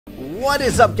What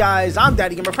is up, guys? I'm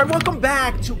DaddyGamerFred. Welcome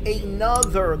back to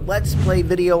another Let's Play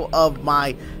video of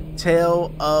my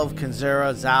Tale of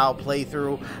Kenzera Zao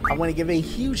playthrough. I want to give a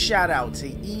huge shout out to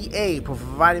EA for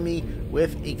providing me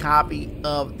with a copy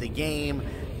of the game.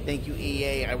 Thank you,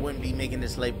 EA. I wouldn't be making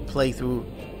this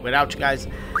playthrough without you guys.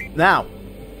 Now,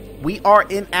 we are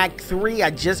in Act 3.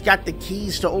 I just got the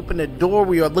keys to open the door.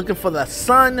 We are looking for the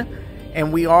sun,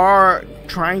 and we are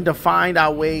trying to find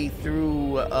our way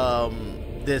through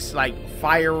this like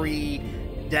fiery,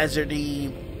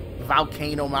 deserty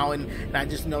volcano mountain. And I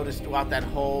just noticed throughout that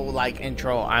whole like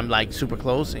intro, I'm like super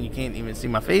close and you can't even see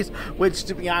my face, which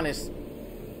to be honest,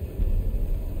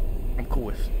 I'm cool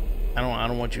with. I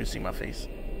don't want you to see my face.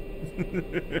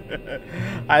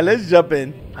 Alright, let's jump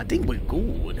in. I think we're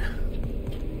good.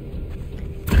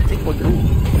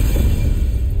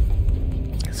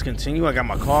 Let's continue. I got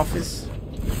my coffees.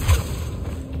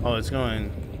 Oh, it's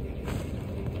going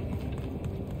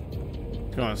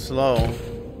slow.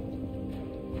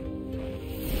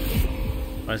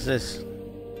 What's this?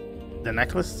 The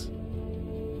necklace?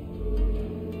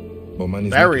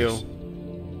 Burial.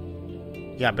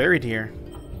 You got buried here.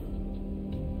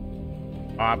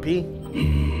 RP.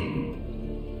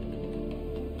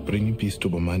 Bringing peace to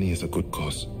Bomani is a good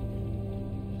cause.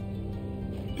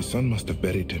 The sun must have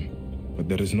buried him, but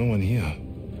there is no one here.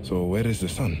 So where is the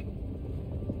sun?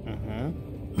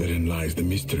 Therein lies the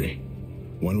mystery.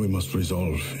 One we must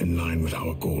resolve in line with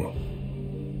our goal.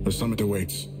 The summit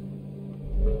awaits.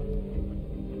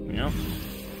 Yeah.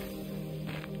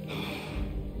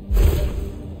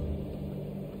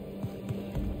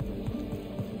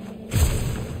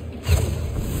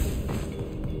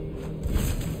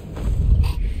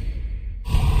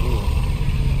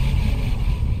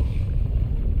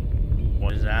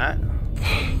 What is that?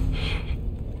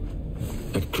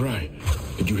 That cry.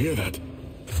 Did you hear that?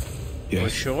 Yes. For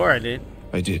sure I did.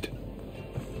 I did.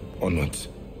 Onwards.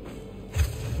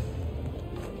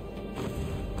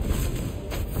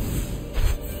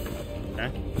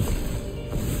 Okay.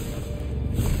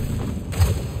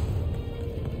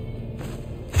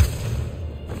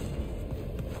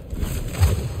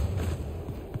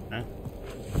 Okay.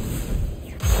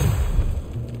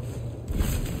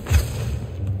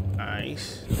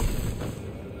 Nice.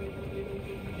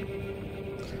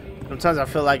 Sometimes I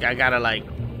feel like I gotta like,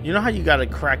 you know how you gotta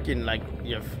crack in like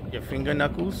your finger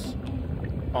knuckles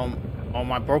on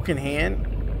my broken hand?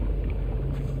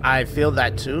 I feel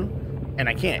that too, and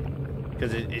I can't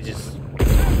because it just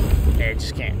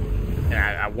can't. And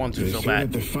I want to They so say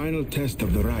bad. that the final test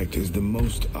of the right is the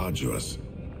most arduous.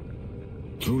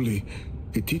 Truly,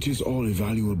 it teaches all a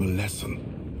valuable lesson,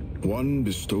 one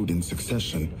bestowed in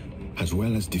succession as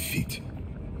well as defeat.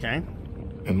 Okay.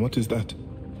 And what is that?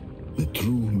 The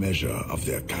true measure of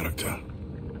their character.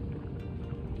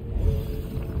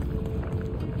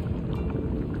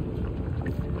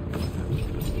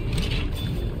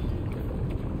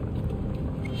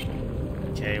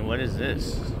 Okay, what is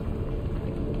this?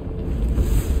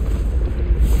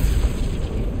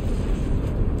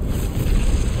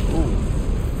 Ooh.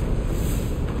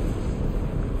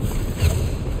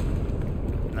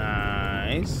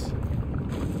 Nice.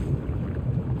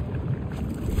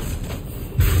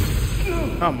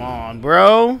 Come on,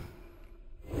 bro.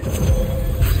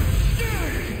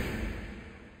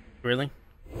 Really?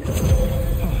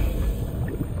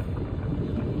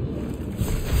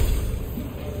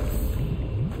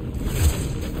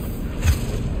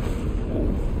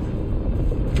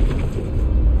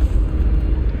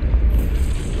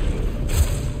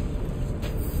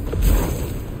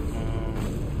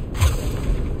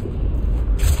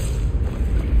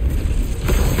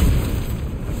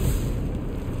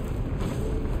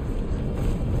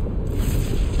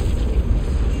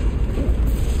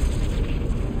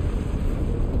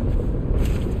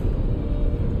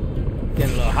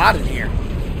 Getting a little hot in here.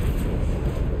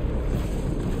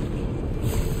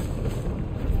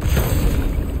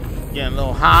 Getting a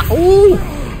little hot. Ooh!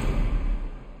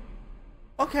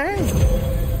 Okay.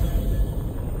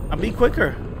 I'll be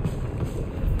quicker.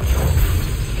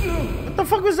 What the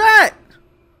fuck was that?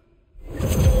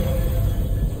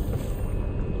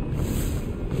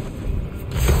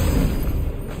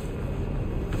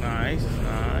 Nice,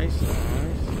 nice,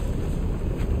 nice.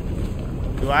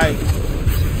 Do I...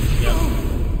 Yep.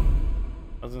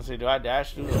 I was gonna say, do I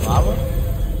dash through the lava?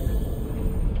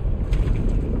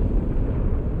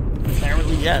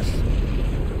 Apparently, yes.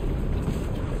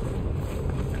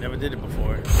 I never did it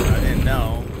before. I didn't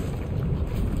know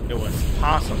it was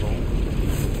possible.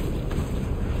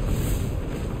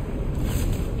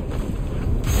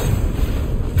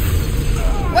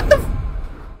 What the?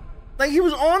 Like he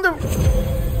was on the...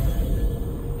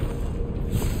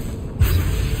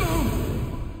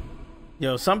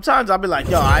 Yo, sometimes I'll be like,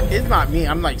 yo, it's not me.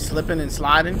 I'm like slipping and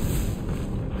sliding.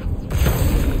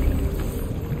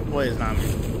 Boy, it's not me.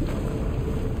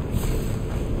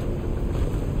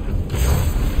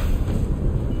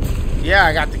 Yeah,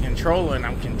 I got the controller and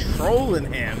I'm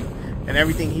controlling him, and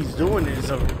everything he's doing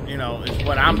is you know, is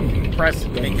what I'm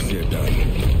pressing, making.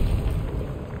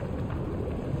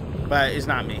 But it's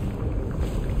not me.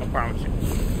 I promise you.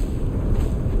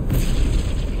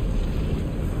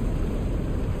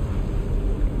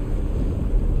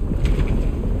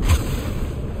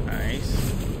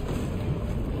 Nice.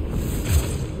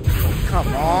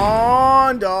 Come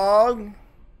on, dog.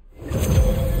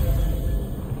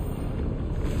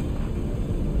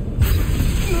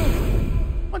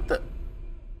 What the?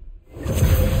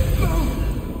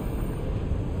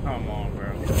 Come on,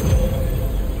 bro.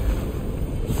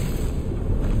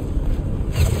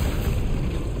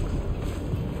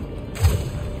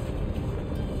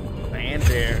 Land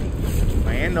there.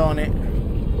 Land on it.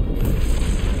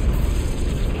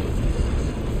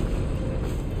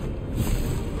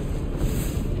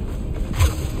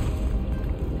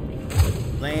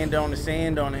 Land on the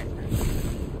sand on it.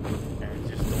 And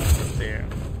just go up there.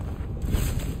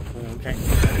 Okay.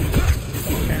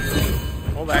 Okay.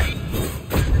 Hold back.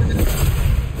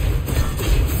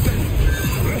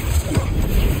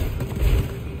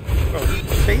 Bro,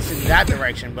 he's facing that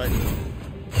direction, but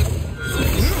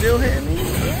he's still hitting me.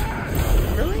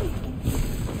 Really?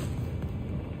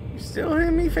 You still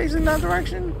hitting me facing that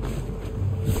direction?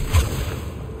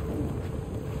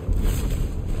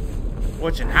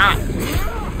 Watching out.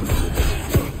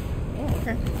 Oh,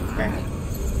 okay. Okay.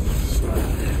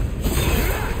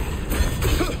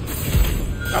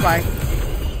 Bye-bye.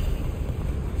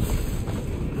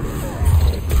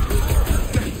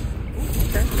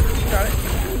 Okay, got it.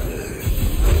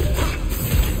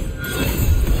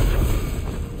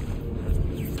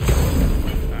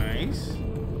 Nice.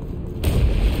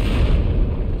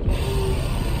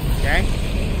 Okay.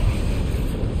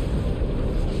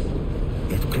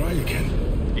 That cry again.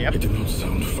 Yep. It did not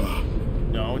sound far.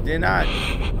 No, it did not.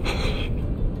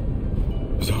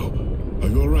 So, are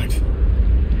you alright?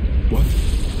 What?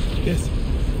 Yes.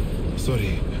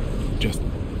 Sorry. Just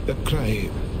that cry.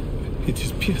 It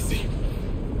is piercing.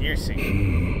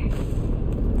 Piercing.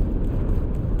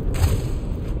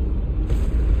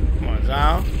 Come on,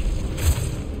 Zal.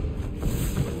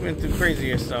 We went through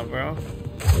crazier stuff, bro.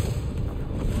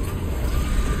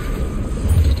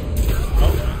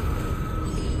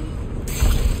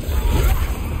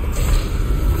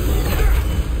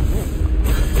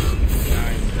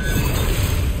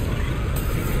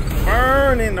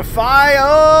 Burn in the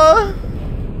fire,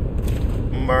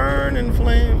 burn in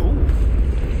flame. Ooh.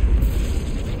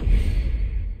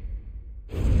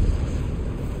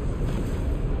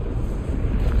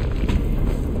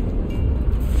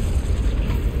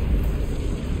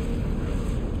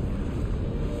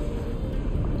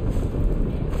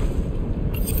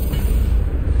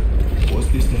 Was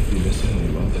this not the lesson I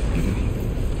learned that evening?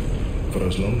 For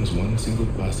as long as one single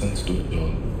person stood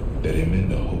tall, there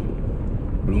remained a hope,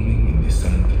 blooming in the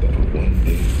sand that would one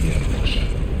day be an ocean.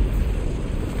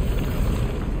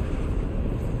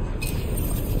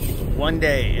 One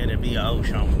day it'll be an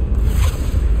ocean.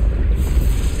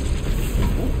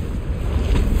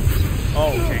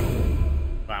 Oh, okay.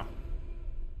 Wow.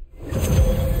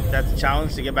 That's a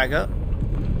challenge to get back up.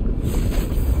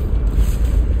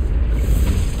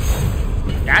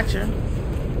 Gotcha.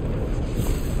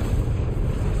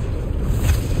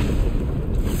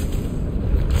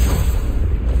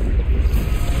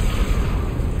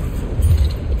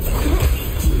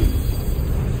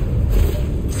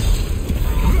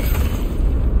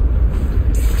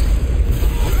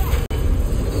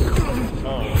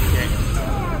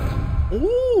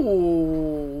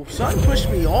 Ooh, son pushed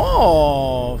me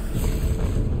off.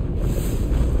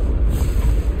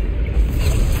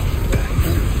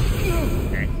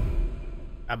 Okay.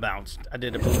 I bounced. I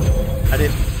did a boo.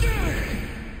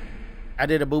 I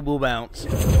did a boo-boo bounce.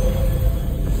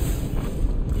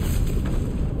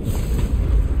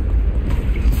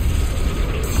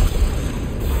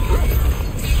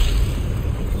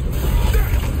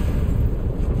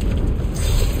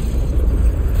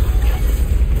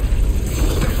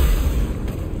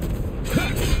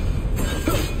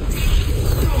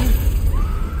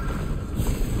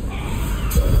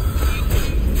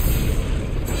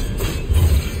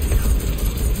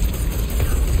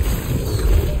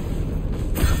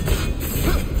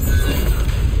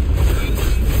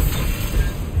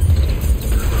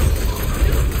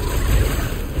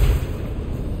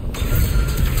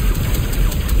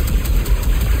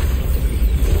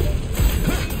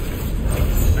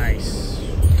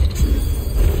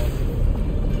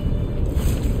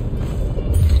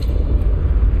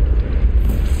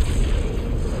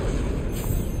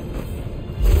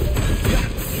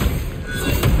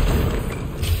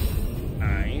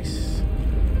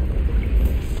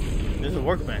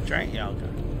 workbench, right? Yeah, okay.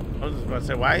 I was just about to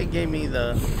say, why it gave me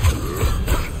the...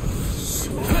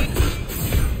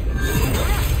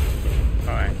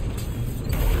 Alright.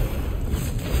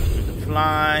 We can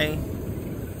fly.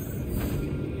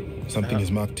 Something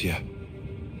is marked here.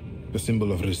 The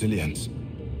symbol of resilience.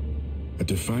 A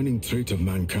defining trait of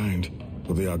mankind,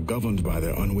 for they are governed by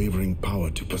their unwavering power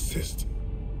to persist.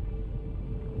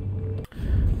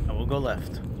 I will go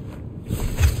left.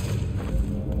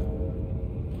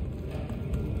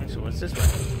 Okay, so what's this way?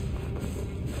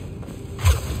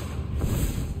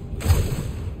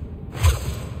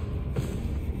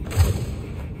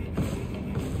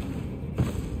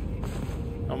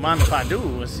 Don't mind if I do.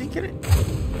 Let's see, get it.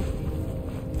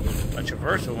 A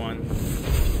traversal one.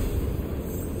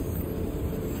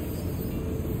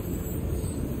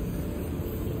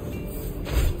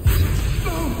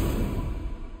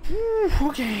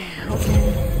 Okay.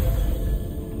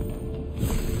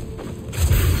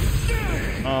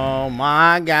 Oh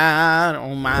my God,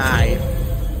 oh my.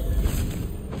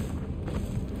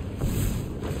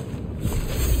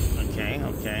 Okay.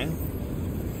 I'm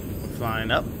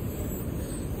flying up.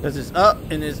 Because it's up,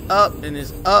 and it's up, and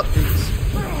it's up, and it's...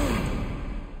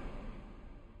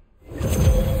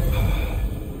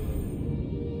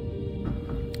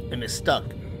 And it's stuck.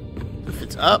 If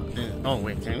it's up, and... Oh,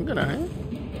 wait, I'm gonna...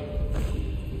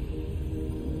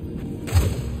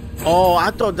 Oh, I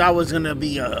thought that was gonna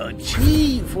be a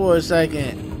cheat for a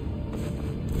second.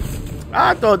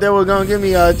 I thought they were gonna give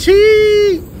me a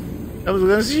cheat. I was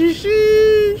gonna see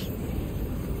sheesh.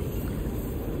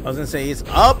 I was gonna say it's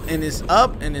up and it's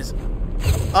up and it's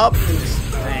up and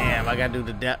it's... Damn, I gotta do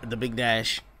the big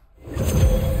dash.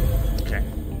 Okay.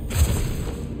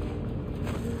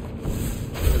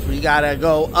 We gotta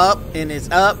go up and it's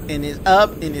up and it's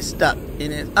up and it's stuck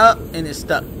and it's up and it's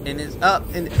stuck and it's up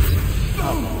and it's...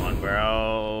 Come on,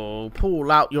 bro.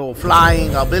 Pull out your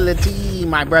flying ability,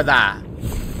 my brother.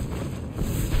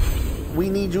 We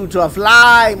need you to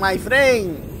fly, my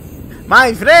friend.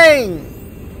 My friend.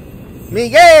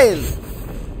 Miguel.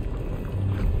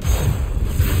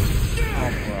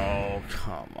 Oh, bro.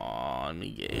 Come on,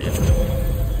 Miguel.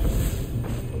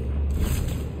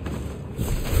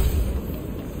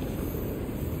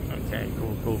 Okay,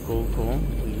 cool.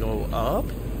 We go up.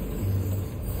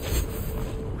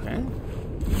 Okay.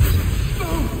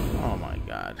 Oh my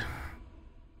God.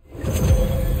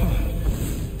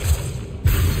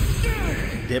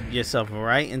 Dip yourself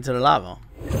right into the lava.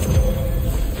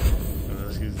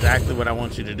 That's exactly what I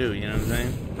want you to do, you know what I'm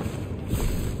saying?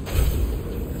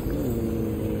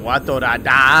 Ooh, I thought I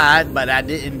died, but I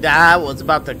didn't die. I was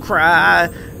about to cry.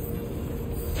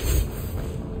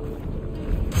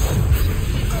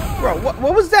 Bro,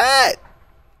 what was that?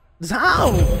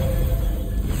 How?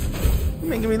 You're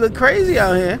making me look crazy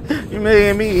out here. You're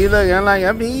making me looking like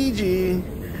a PG.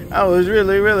 I was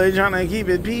really trying to keep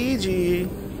it PG.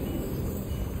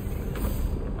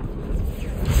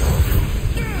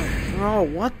 Bro,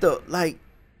 what the, like,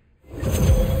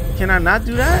 can I not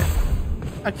do that?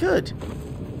 I could.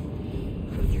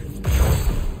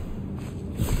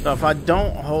 So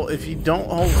if you don't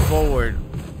hold forward,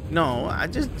 no, I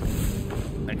just,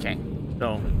 okay,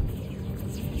 so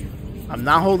I'm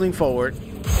not holding forward.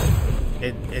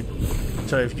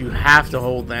 So if you have to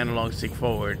hold the analog stick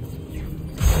forward,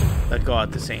 let go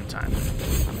at the same time.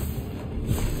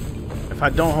 If I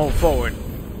don't hold forward,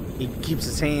 he keeps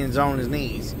his hands on his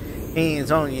knees.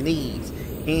 Hands on your knees.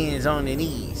 Hands on your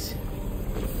knees.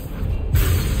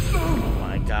 Oh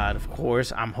my God, of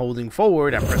course, I'm holding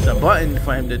forward. I press the button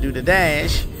for him to do the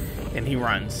dash, and he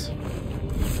runs.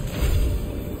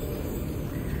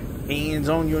 Hands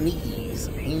on your knees.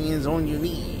 Hands on your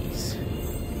knees.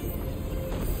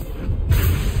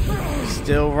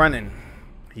 Still running.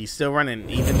 He's still running,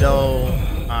 even though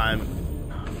I'm...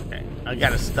 Okay, I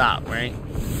gotta stop, right?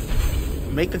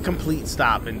 Make a complete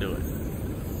stop and do it.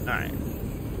 Alright.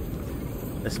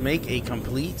 Let's make a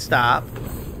complete stop.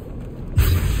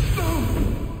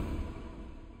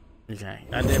 Okay,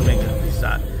 I didn't make a complete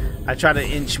stop. I tried to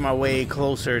inch my way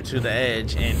closer to the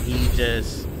edge, and he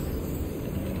just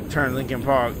turned Linkin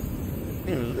Park.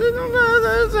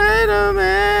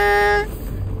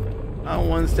 I'm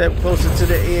one step closer to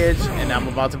the edge, and I'm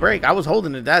about to break. I was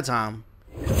holding it that time.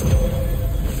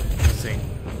 Let's see.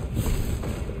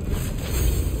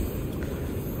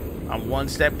 I'm one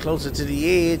step closer to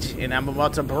the edge, and I'm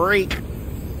about to break.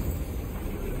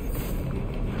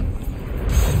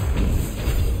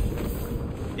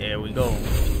 There we go.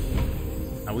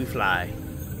 Now we fly.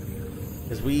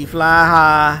 Cause we fly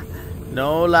high,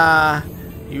 no lie.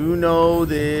 You know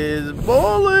this.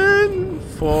 Bowling,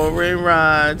 foreign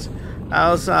rides,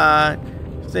 outside,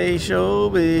 stay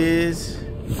showbiz.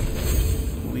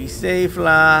 stay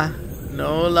fly,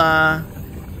 no lie.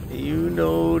 You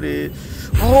know this.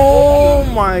 Oh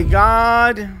my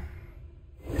God.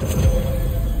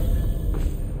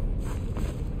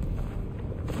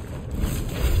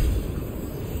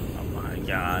 Oh my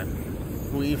God.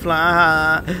 We fly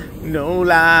high, no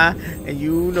lie, and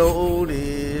you know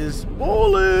this.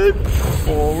 Bullet,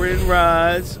 foreign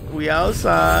rides, we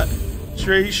outside,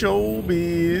 straight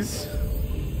showbiz.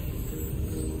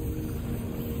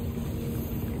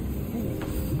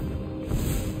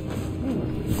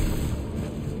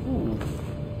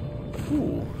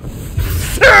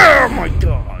 Oh my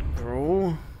God,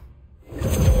 bro.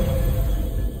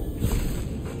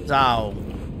 So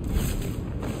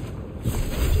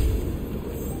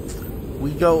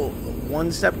we go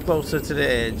one step closer to the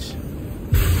edge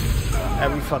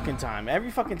every fucking time. Every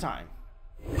fucking time.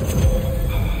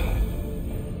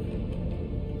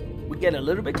 We get a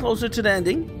little bit closer to the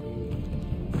ending.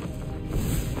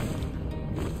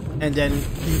 And then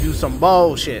you do some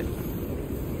bullshit.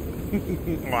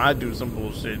 Well, I do some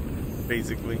bullshit,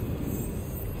 basically.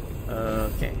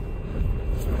 Okay.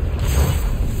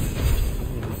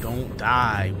 Don't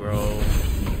die, bro.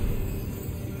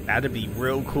 That'd be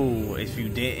real cool if you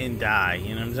didn't die.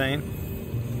 You know what I'm saying?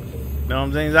 Know what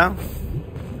I'm saying, Zal?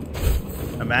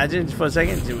 Imagine for a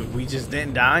second if we just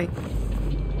didn't die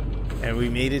and we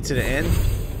made it to the end.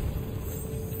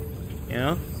 You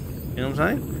know what I'm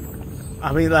saying?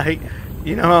 I mean, like,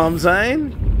 you know what I'm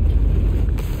saying?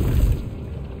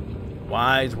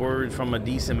 Wise words from a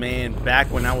decent man. Back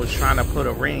when I was trying to put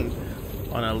a ring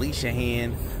on Alicia's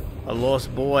hand, a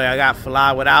lost boy, I got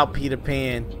fly without Peter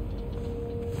Pan.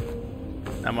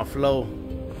 Now my flow.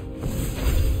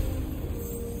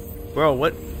 Bro,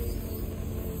 what?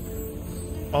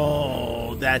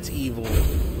 Oh, that's evil.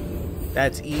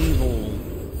 That's evil.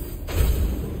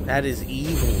 That is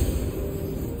evil.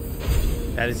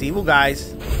 That is evil,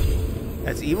 guys.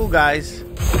 That's evil, guys.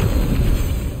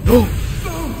 Oh!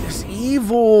 This is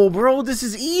evil, bro. This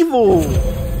is evil.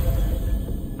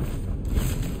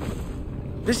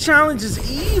 This challenge is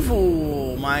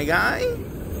evil, my guy.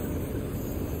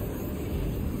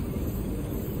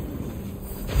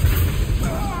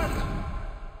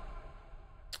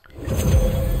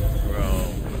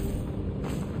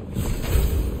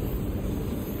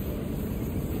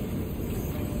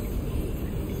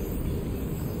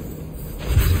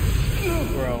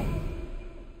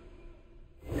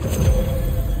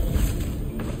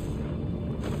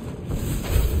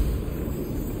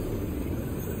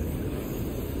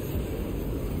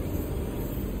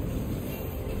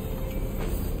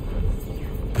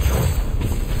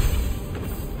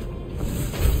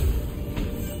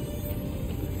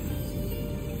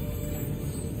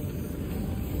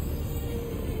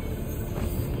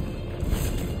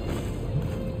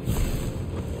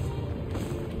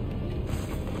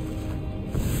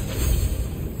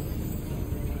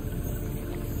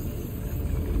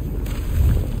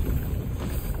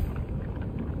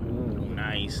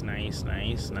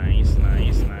 Nice.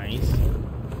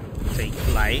 Take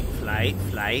flight.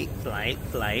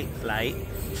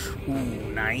 Ooh,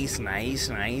 nice.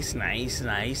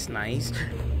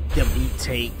 Then we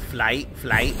take flight.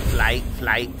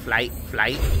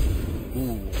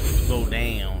 Ooh, go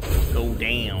down.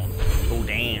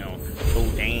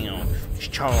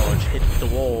 Charge, hit the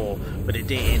wall, but it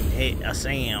didn't hit a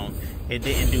sound. It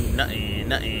didn't do nothing.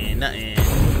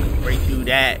 Break through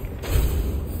that.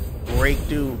 Break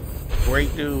through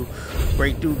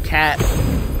cap.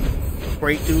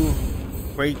 Break through.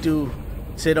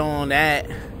 Sit on that.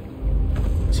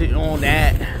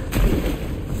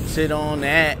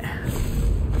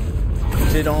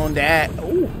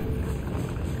 Ooh.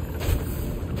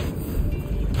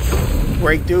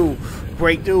 Break through.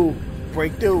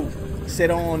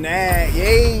 Sit on that.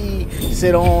 Yay.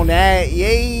 Sit on that.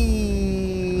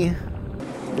 Yay.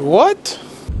 What?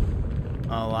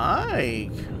 I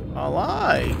like.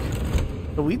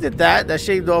 So we did that. That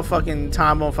shaved off fucking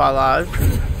time off our lives.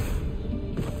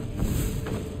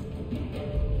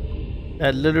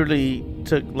 That literally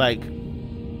took like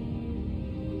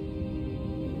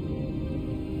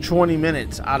 20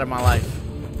 minutes out of my life.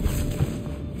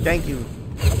 Thank you.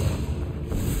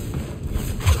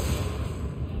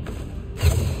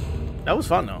 That was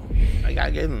fun though. I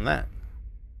gotta give them that.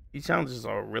 These challenges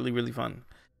are really, really fun.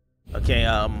 Okay,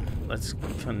 let's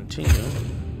continue.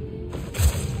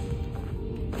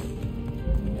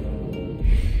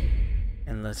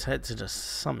 And let's head to the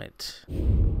summit.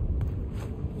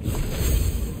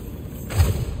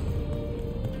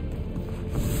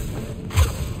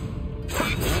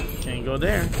 Can't go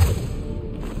there.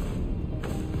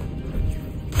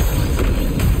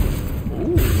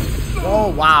 Ooh.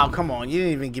 Oh, wow. Come on. You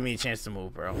didn't even give me a chance to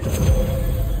move, bro.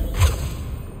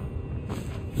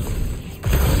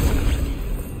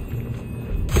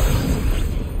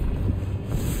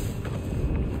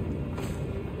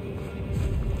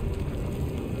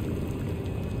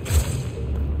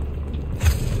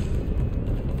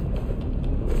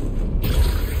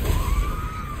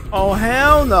 Oh,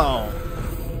 hell no.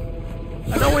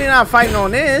 I know we're not fighting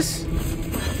on this.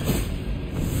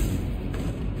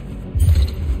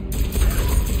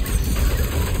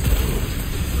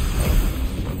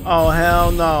 Oh,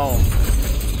 hell no.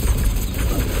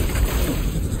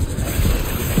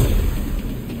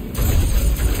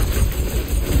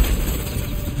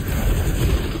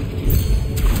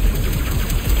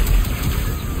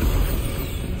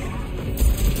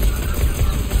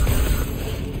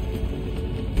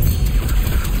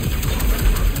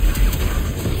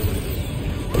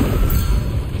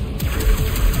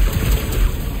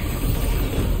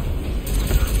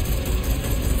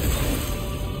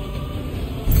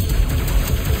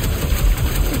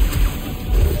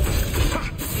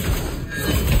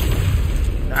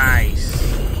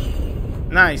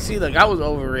 Nice. See, look, I was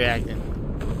overreacting.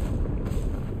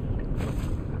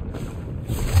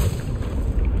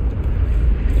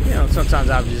 You know, sometimes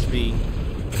I'll just be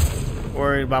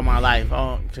worried about my life.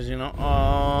 Oh, because, you know,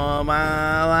 all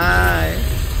my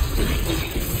life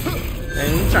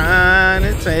they trying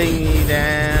to take me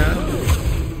down.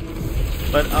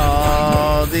 But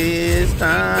all this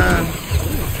time.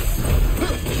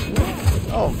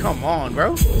 Oh, come on,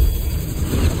 bro.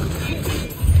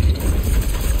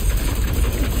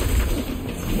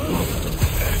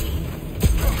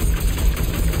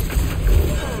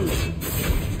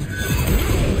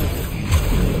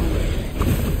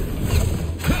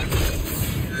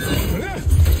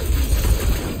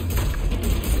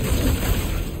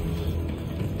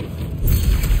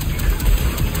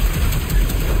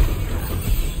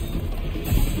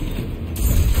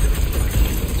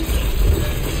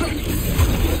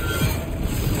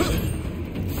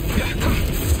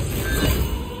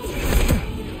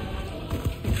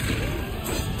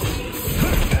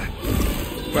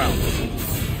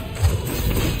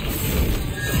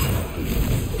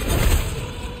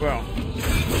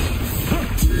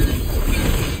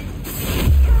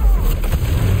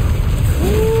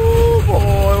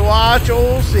 Watch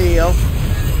yourself.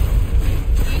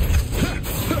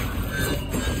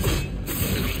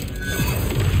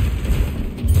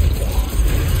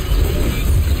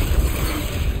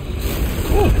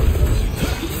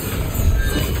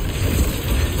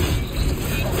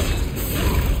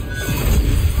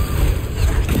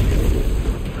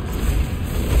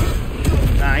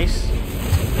 Nice.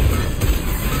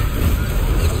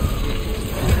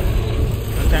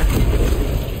 Okay.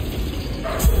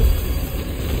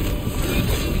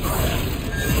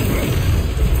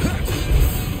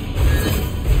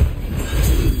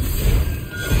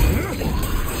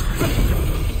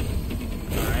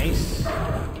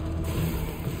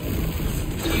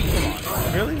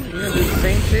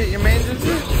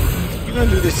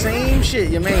 Same shit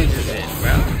your man just did,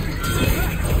 bro.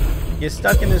 Get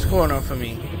stuck in this corner for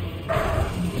me.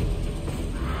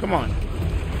 Come on.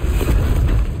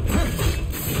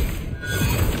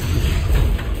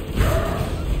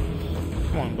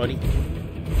 Come on, buddy.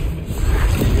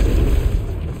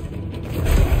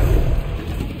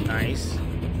 Nice.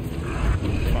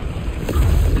 Come on.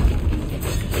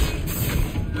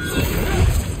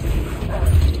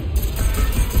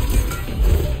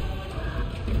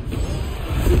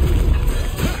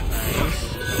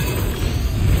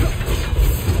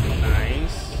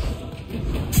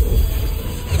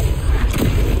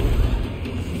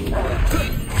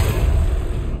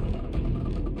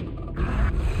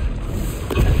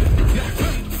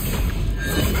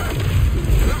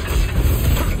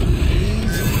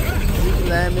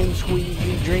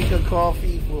 Drink a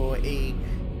coffee for a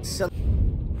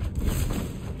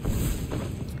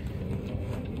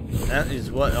that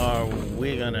is what are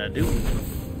we gonna do.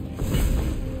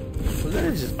 We're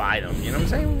gonna just bite them, you know what I'm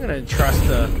saying? We're gonna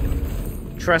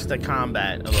trust the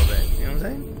combat a little bit, you know what I'm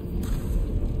saying?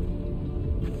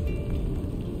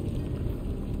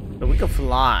 So we could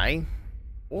fly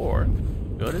or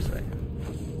go this way.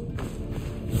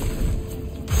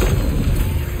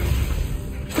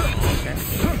 Okay.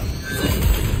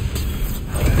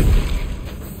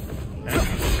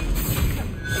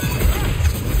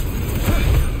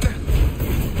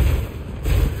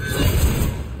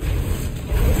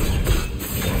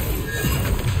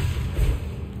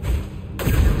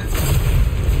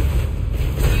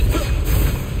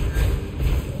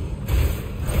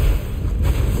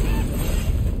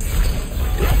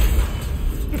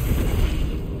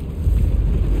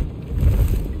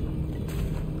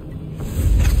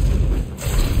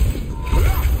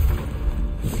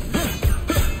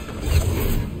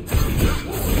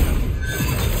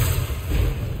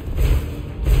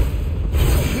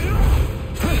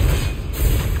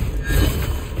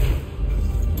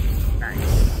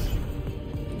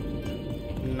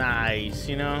 nice,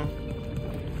 you know?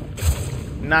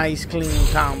 Nice, clean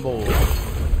combo.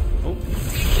 Oh.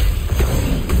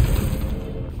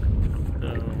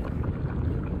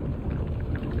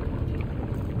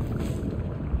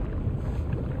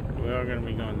 We are going to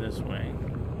be going this way.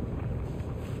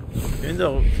 Even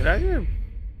though, could I get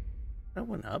that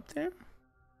one up there?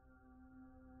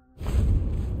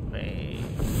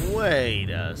 Wait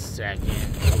a second.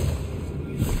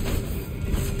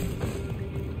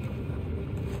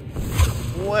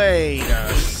 Wait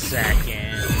a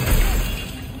second.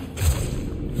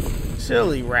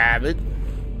 Silly rabbit.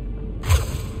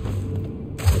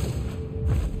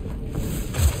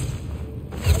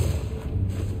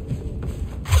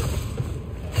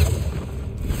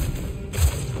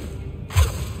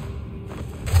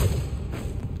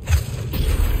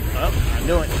 Oh, I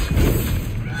knew it.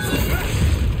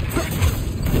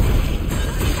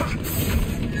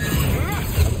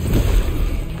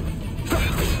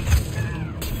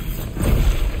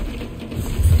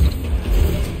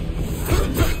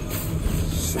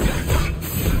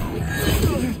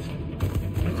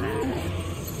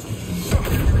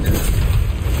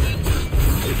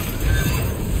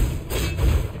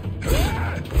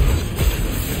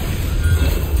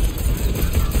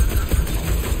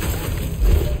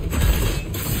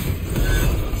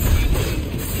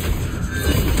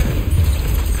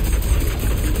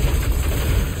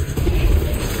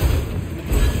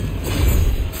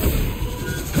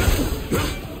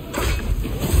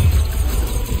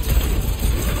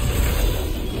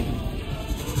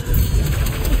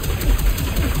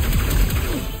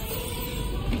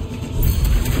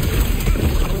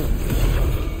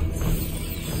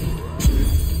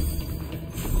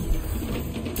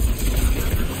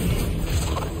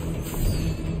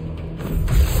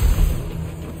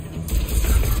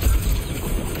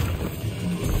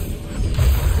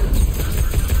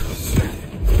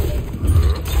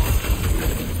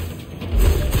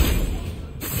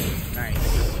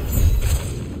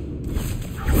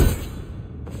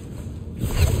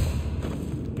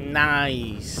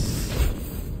 Nice.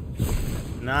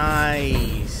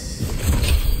 Nice.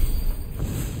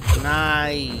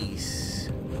 Nice.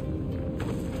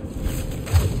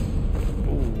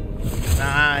 Ooh,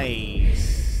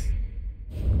 nice.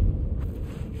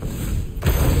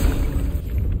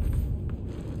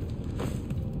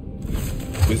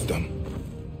 Wisdom.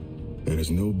 There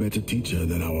is no better teacher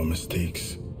than our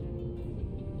mistakes.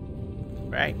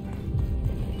 Right.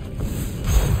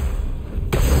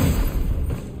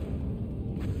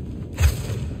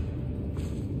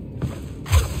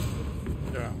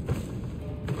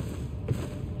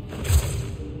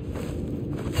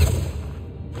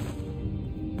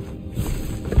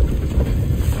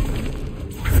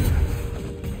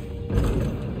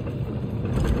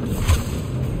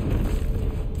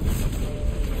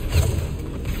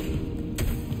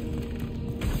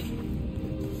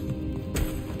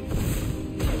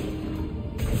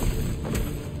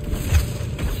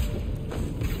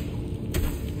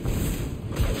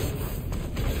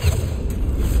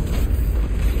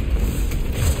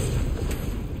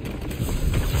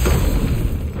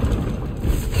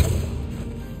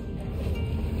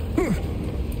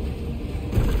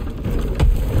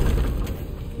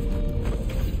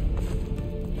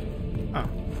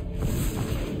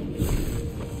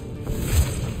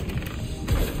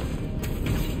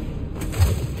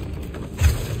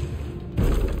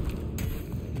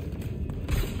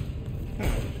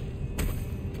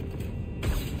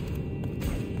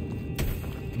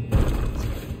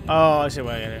 Oh, I see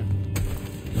what I gotta do.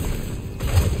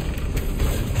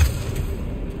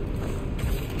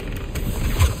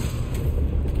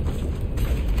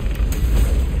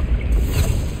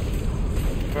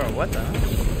 Bro, what the hell?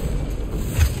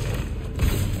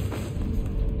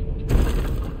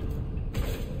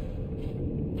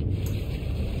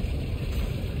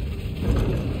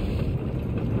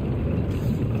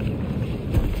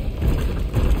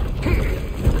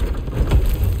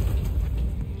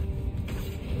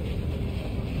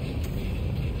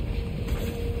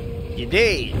 You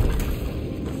did.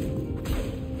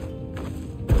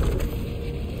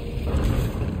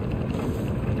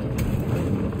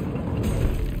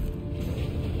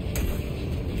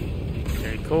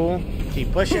 Very cool.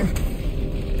 Keep pushing.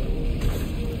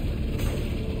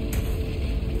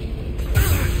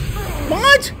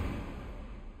 What?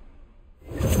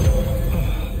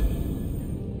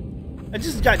 I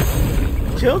just got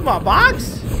killed by a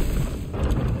box?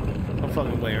 No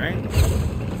fucking way, right?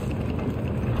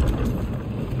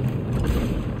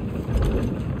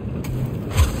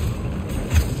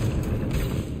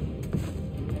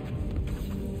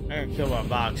 I got killed by a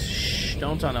box. Shh,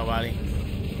 don't tell nobody.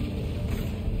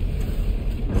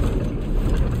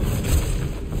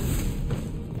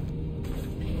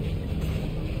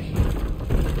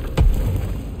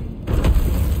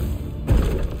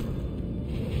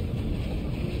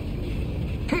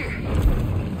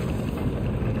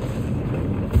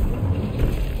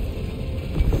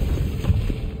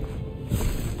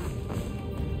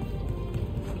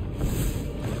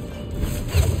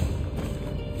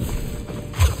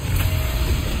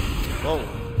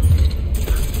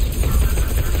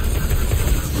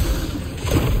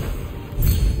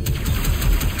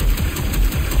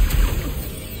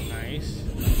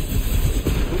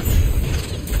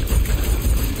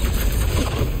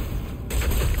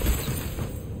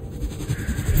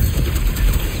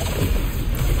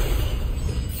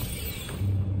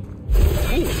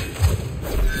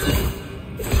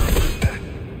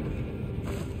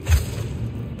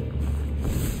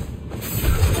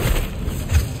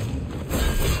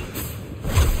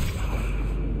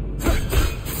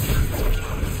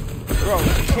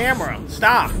 camera.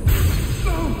 Stop.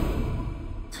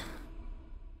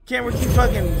 Camera keep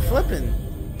fucking flipping.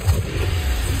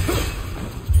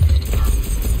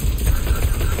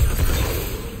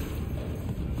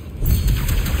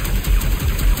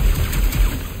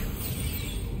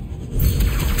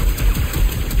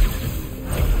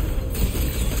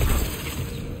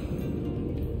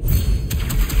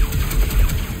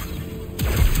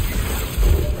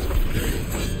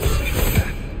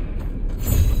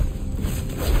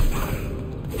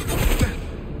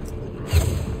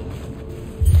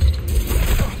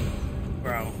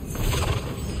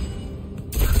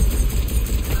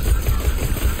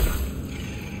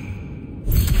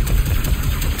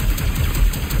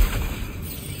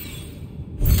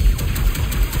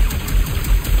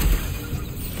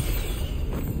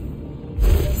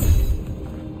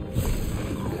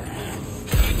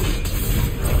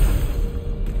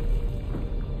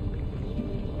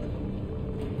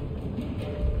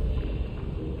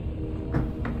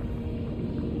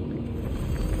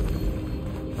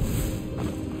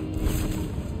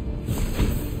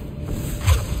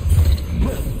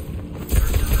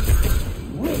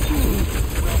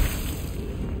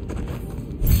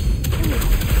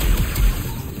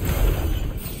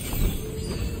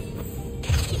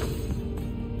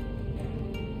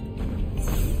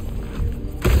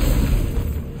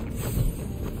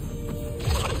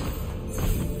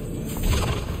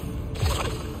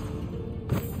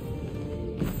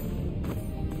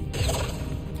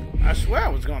 I swear I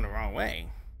was going the wrong way.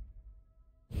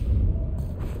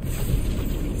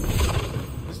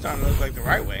 It's starting to look like the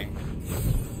right way.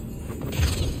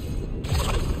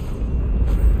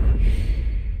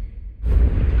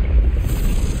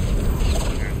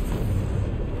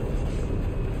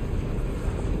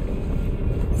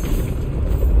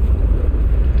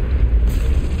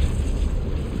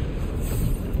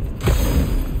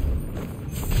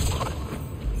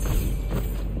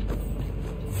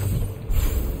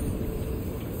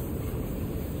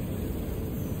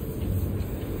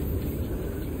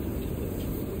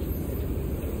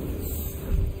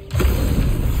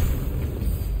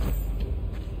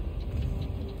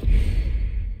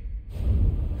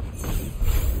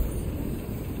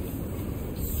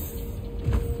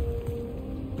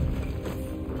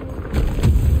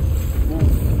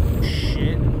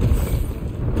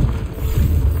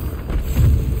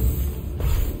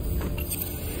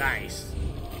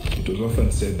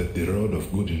 Often said that the road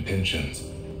of good intentions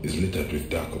is littered with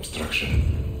dark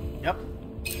obstruction. Yep.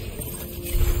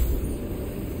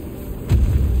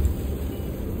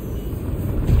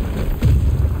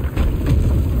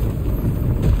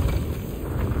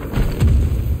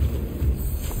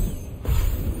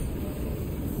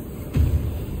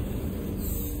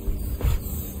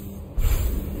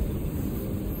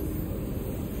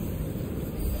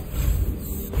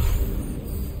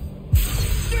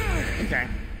 Okay.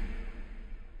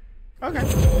 Okay.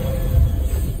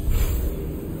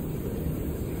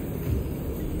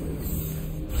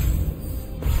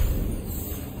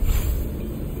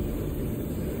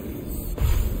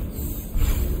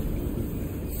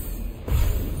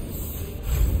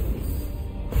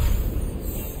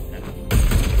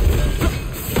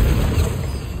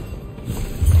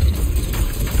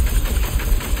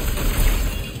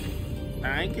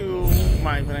 Thank you,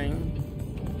 my friend.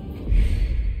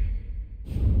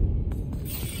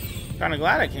 Kinda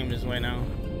glad I came this way now.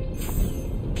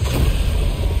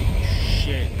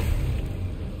 Shit.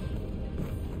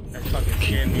 That's fucking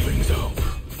scared me.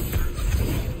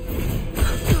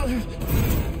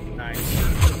 Nice.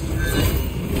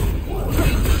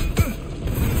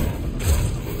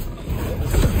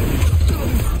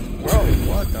 Bro,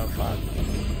 what the fuck?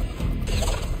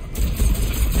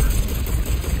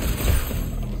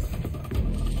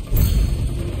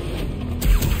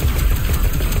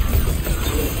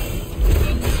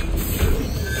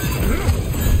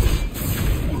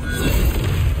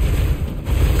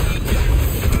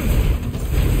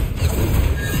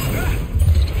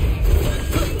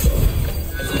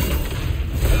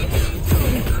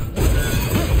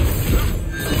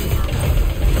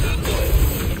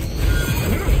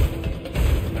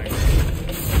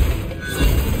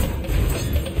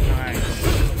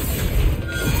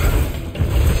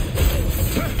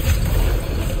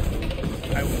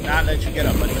 Let you get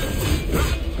up, buddy.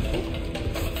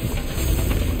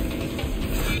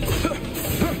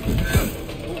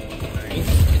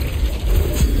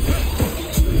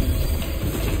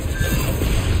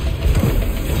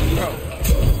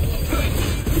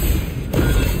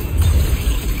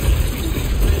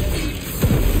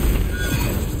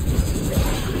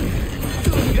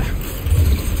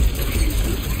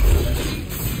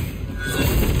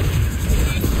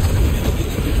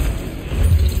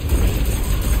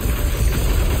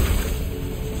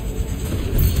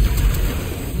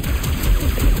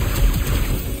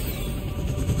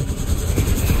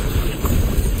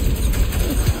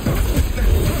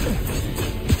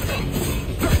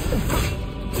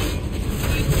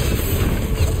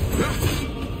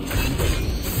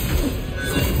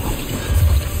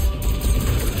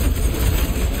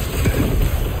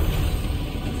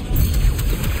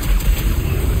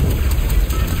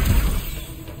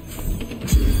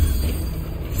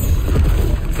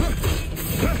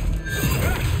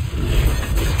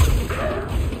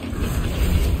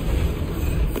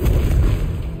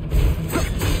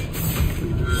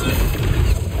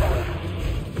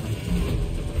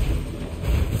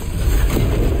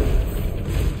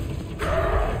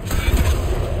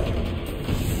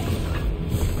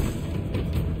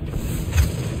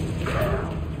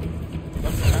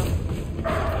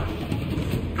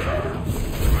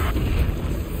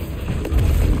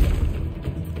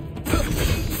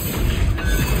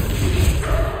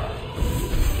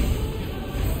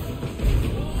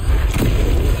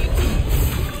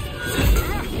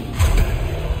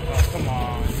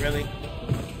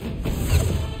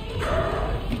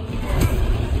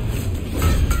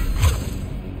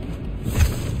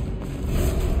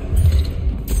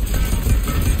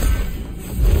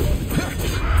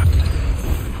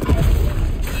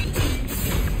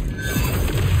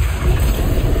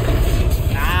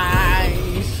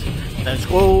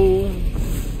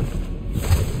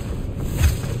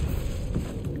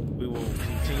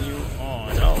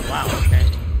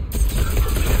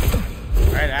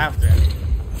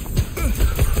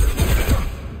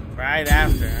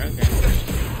 after. Okay.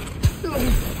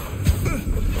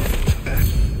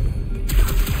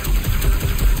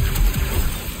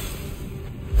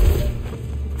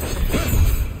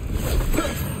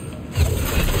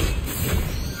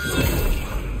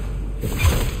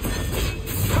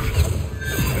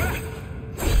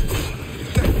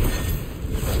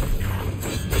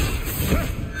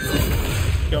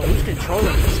 Yo, who's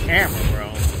controlling this camera, bro?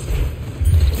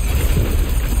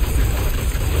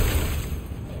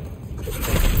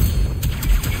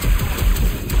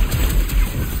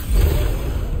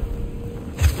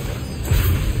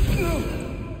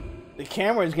 The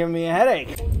camera is giving me a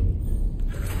headache.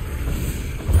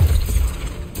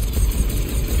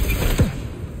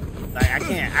 Like I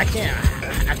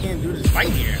can't do this fight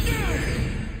here.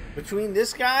 Between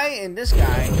this guy and this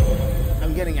guy,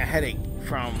 I'm getting a headache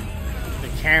from the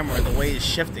camera, the way it's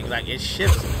shifting. Like it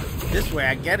shifts this way.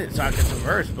 I get it, so I can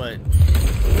traverse, but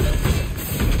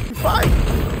fight.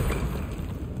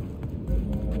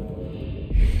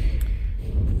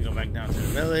 We go back down to the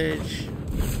village.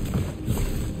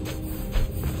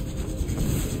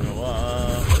 Go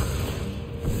up.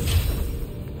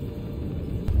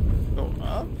 Go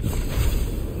up.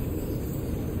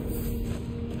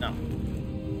 No.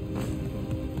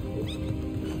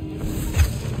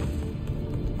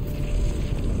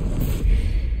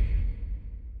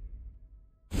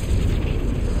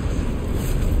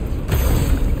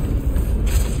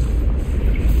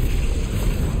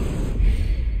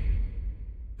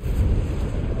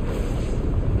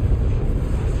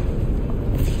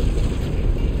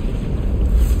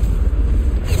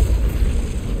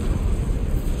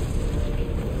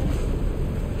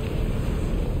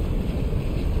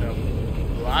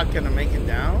 Gonna make it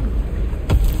down?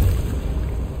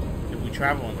 Did we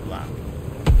travel on the block?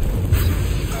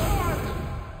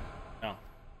 No.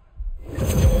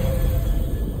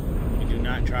 We do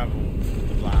not travel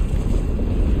the block.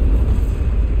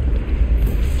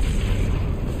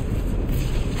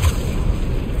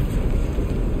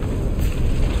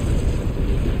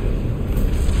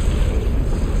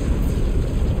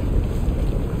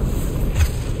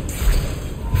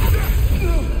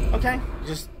 Okay,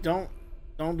 just don't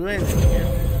do anything here.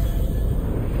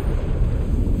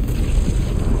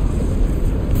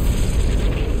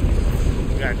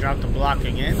 We gotta drop the block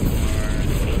again, or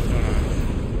what's going on?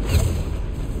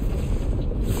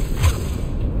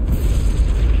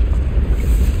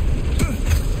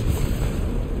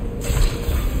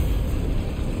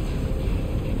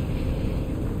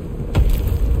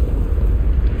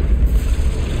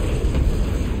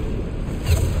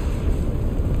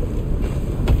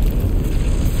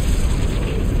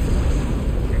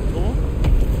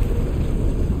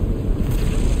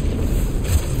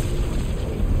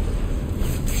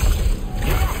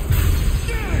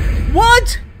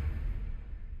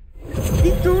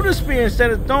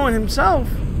 Instead of throwing himself.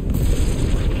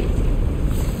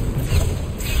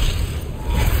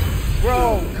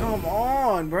 Bro, come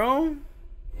on, bro.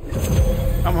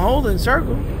 I'm holding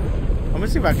circle. I'm gonna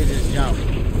see if I can just jump.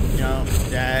 Jump,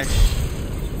 dash.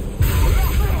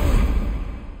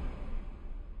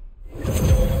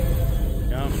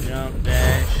 Jump,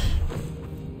 dash.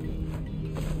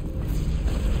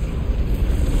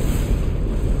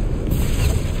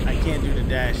 I can't do the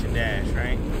dash and dash,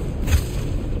 right?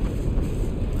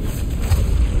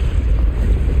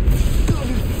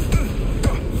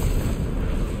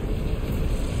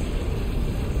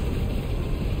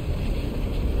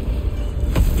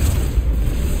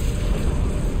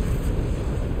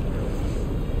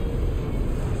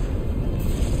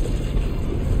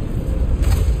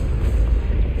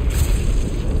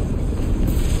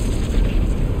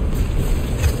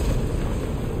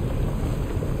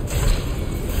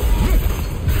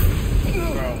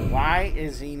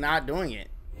 Is he not doing it?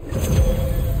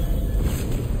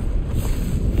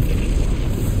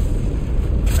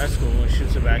 That's cool. He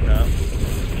shoots it back up.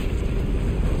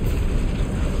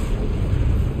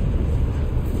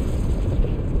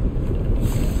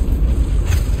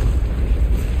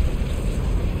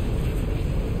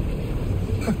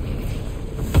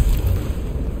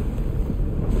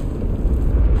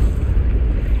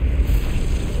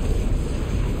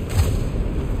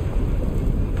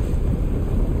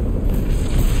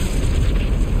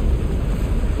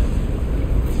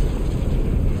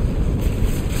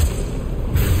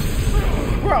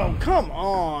 Come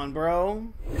on,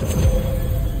 bro.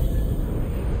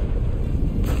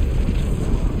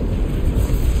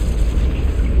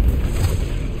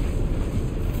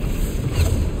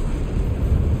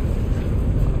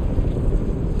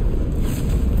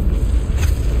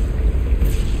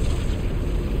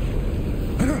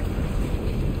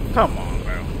 Come on,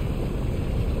 bro.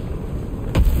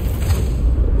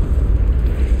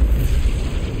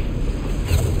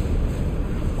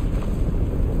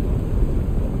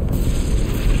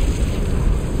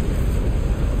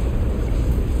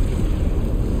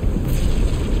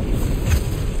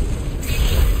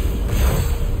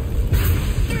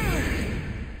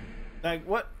 Like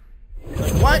what?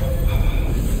 Like what?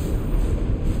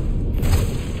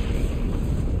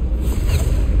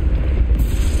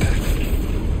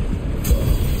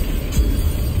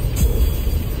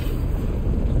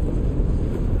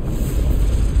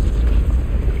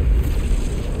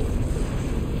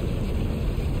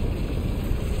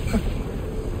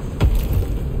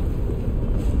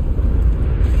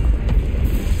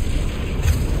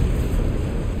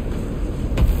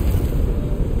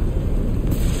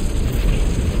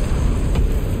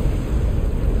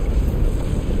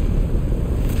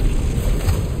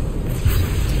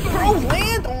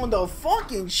 The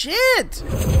fucking shit.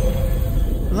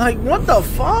 Like what the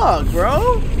fuck,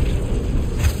 bro?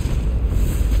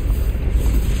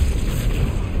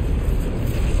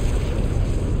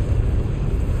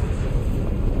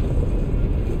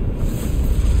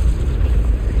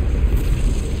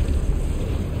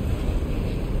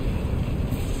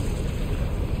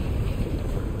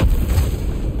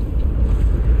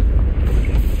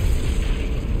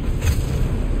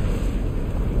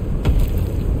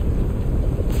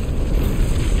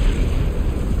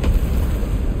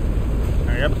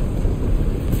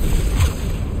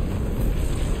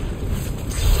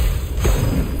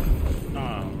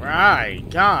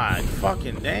 God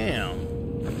fucking damn.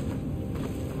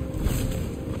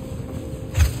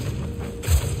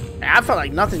 I felt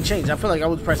like nothing changed. I feel like I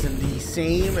was pressing the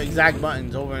same exact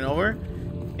buttons over and over,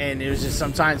 and it was just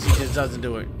sometimes he just doesn't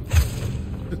do it.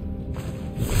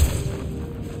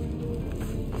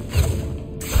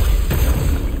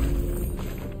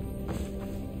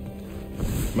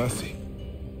 Mercy.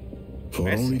 For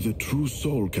Mercy. Only the true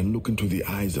soul can look into the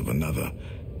eyes of another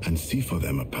and see for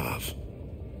them a path.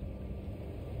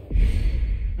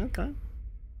 Okay.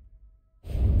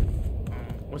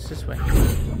 What's this way?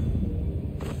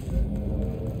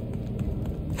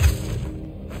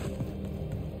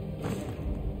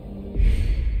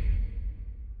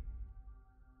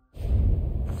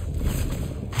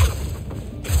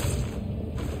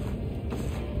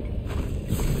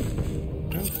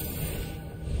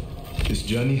 His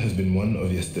journey has been one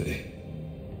of yesterday,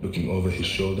 looking over his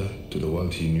shoulder to the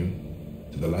world he knew,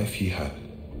 to the life he had.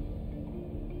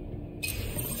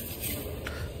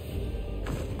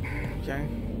 Okay.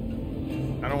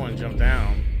 I don't want to jump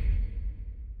down.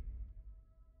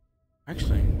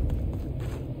 Actually,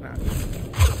 nah.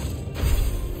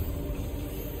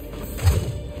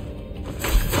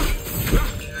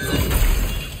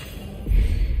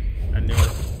 I knew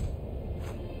it.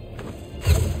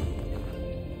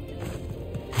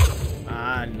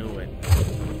 I knew it.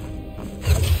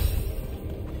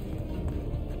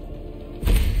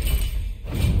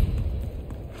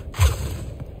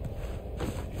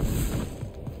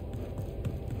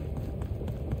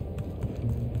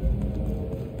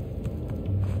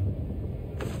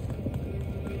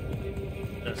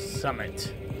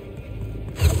 Summit.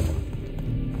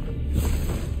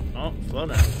 Oh, slow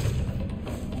down.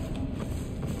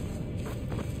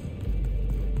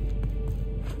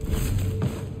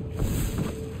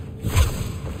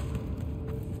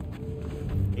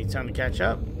 Need time to catch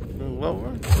up. Move over.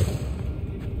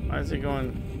 Why is it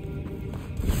going?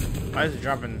 Why is it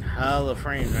dropping hella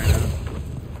frames right now?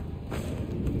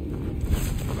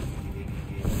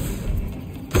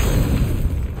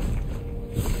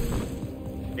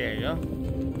 There you go.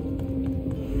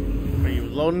 Are you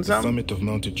loading something? Summit of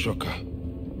Mount Choka.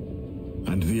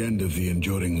 And the end of the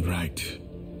enduring rite.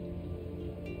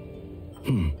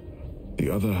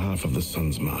 The other half of the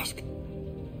sun's mask.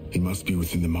 He must be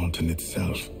within the mountain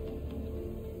itself.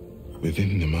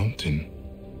 Within the mountain?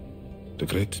 The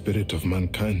great spirit of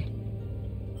mankind?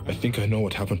 I think I know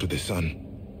what happened to the sun.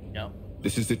 Yep.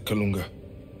 This is it, Kalunga.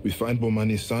 We find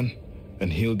Bomani's son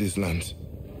and heal these lands.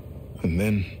 And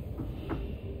then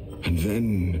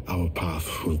our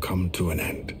path will come to an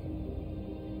end.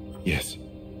 Yes.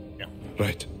 Yep.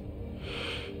 Right.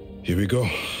 Here we go.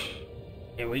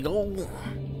 Here we go.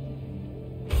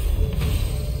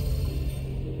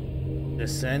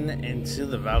 Descend into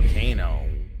the volcano.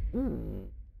 Ooh.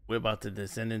 We're about to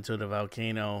descend into the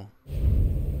volcano.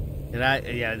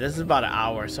 Yeah, this is about an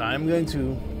hour, so I'm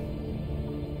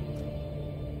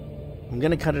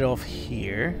gonna cut it off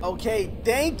here. Okay,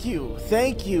 thank you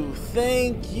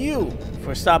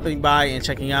for stopping by and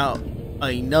checking out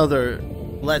another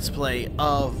Let's Play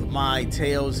of my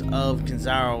Tales of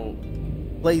Kenzera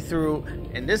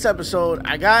playthrough. In this episode,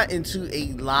 I got into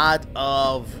a lot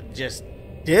of just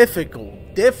difficult,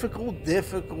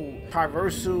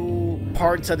 traversal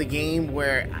parts of the game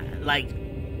where, like,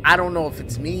 I don't know if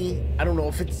it's me, I don't know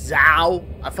if it's Zao.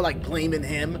 I feel like blaming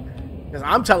him because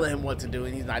I'm telling him what to do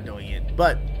and he's not doing it.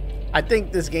 But I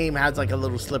think this game has like a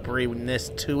little slipperiness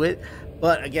to it,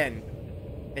 but again,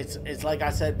 it's like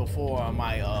I said before on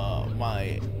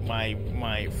my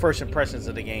my first impressions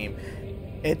of the game.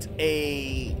 It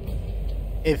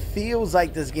feels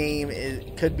like this game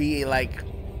could be like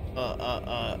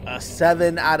a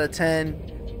 7 out of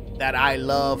 10 that I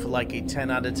love, like a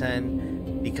 10 out of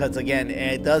 10, because again,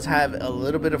 it does have a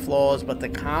little bit of flaws, but the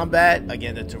combat,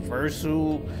 again, the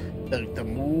traversal, the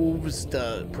moves,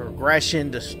 the progression,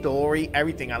 the story,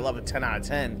 everything, I love a 10 out of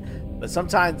 10. But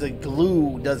sometimes the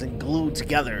glue doesn't glue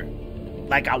together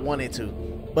like I want it to.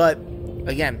 But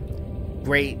again,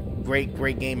 great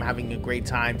game, having a great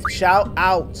time. Shout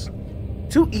out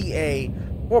to EA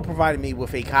for providing me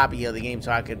with a copy of the game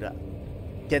so I could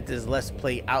get this Let's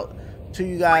Play out to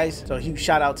you guys. So huge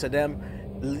shout out to them.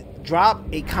 Drop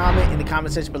a comment in the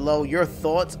comment section below your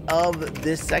thoughts of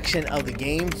this section of the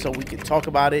game so we can talk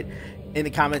about it in the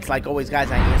comments. Like always,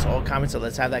 guys, I answer all comments, so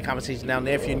let's have that conversation down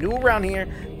there. If you're new around here,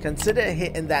 consider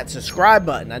hitting that subscribe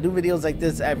button. I do videos like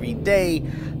this every day,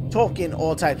 talking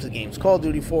all types of games, Call of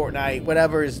Duty, Fortnite,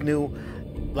 whatever is new,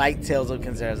 like Tales of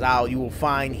Kenzera, you will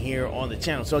find here on the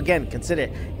channel. So again, consider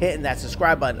hitting that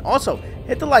subscribe button. Also,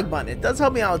 hit the like button. It does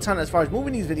help me out a ton as far as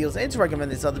moving these videos and to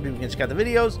recommend this to other people can check out the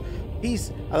videos.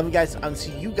 Peace. I love you guys. I'll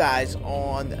see you guys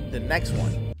on the next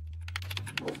one.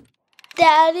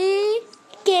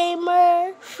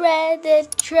 DaddyGamerFred is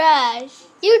trash.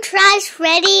 You trash,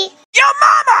 Freddy? Your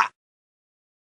mama!